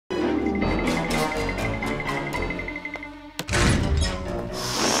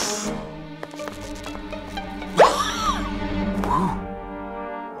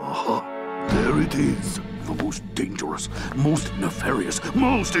most nefarious,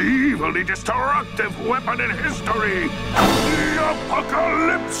 most evilly destructive weapon in history, the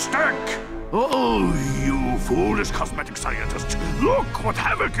apocalyptic! Oh, you foolish cosmetic scientists! Look what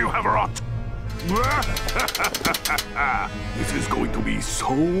havoc you have wrought! This is going to be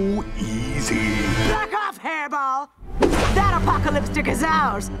so easy. Back off, hairball! That apocalyptic is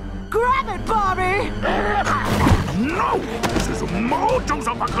ours! Grab it, Barbie! No! This is Mojo's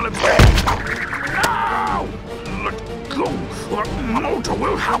apocalypse! No! Let go, or Mojo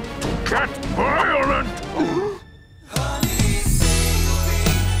will have to get violent!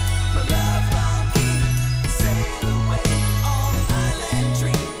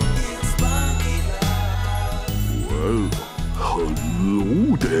 Well,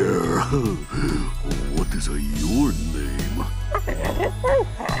 hello there. What is your name?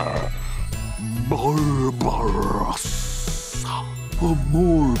 Barbaros. A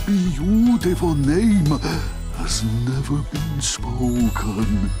more beautiful name has never been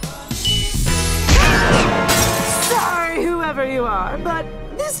spoken. Sorry, whoever you are, but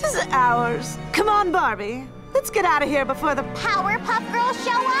this is ours. Come on, Barbie. Let's get out of here before the Powerpuff Girls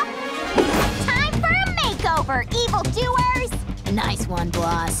show up. Time for a makeover, evildoers. Nice one,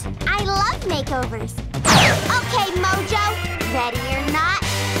 boss. I love makeovers. Okay, Mojo. Ready or not,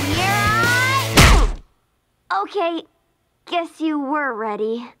 here I... Okay, guess you were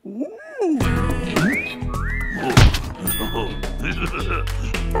ready.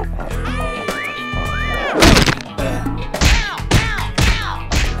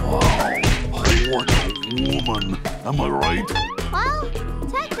 What a woman. Am I right? Well,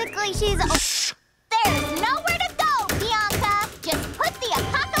 technically she's a... Shh. There's nowhere to go, Bianca. Just put the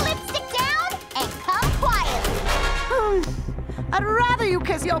apocalypse stick down and come quietly. I'd rather you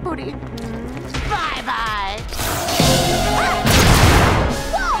kiss your booty. Bye-bye.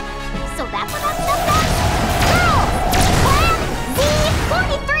 Whoa! So that's what that stuff does? Plan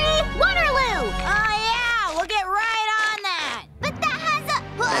Z-43 Waterloo! Oh, yeah, we'll get right on that. But that has a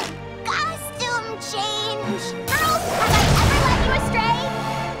costume change. Girls, have I ever led you astray?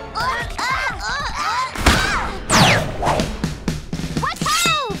 What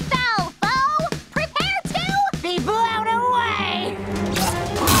ho, foul foe? Prepare to Be blown away.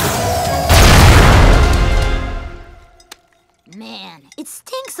 Man, it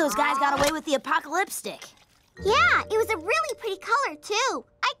stinks those guys got away with the apocalypse stick. Yeah, it was a really pretty color, too.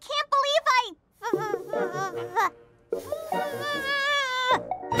 I can't believe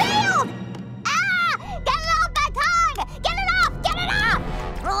failed! Ah! Get it off my tongue! Get it off! Get it off!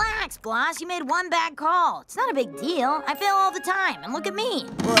 Relax, boss. You made one bad call. It's not a big deal. I fail all the time, and look at me.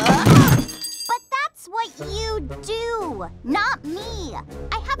 But that's what you do, not me.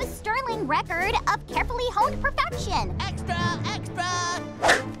 I have a sterling record of carefully honed perfection. Extra, extra!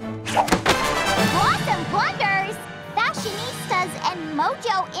 Blossom blunders! Fashionistas and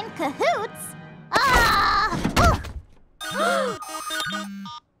Mojo in cahoots?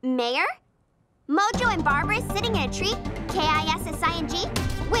 Mayor? Mojo and Barbara sitting in a tree? K-I-S-S-I-N-G?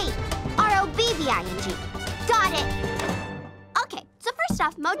 Wait, R-O-B-B-I-N-G. Got it. Okay, so first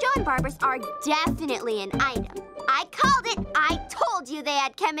off, Mojo and Barbara's are definitely an item. I called it. I told you they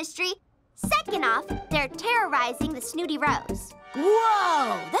had chemistry. Second off, they're terrorizing the Snooty Rose.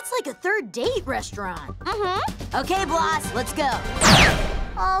 Whoa, that's like a third date restaurant. Mm-hmm. Okay, boss, let's go.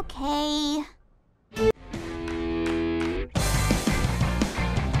 Okay.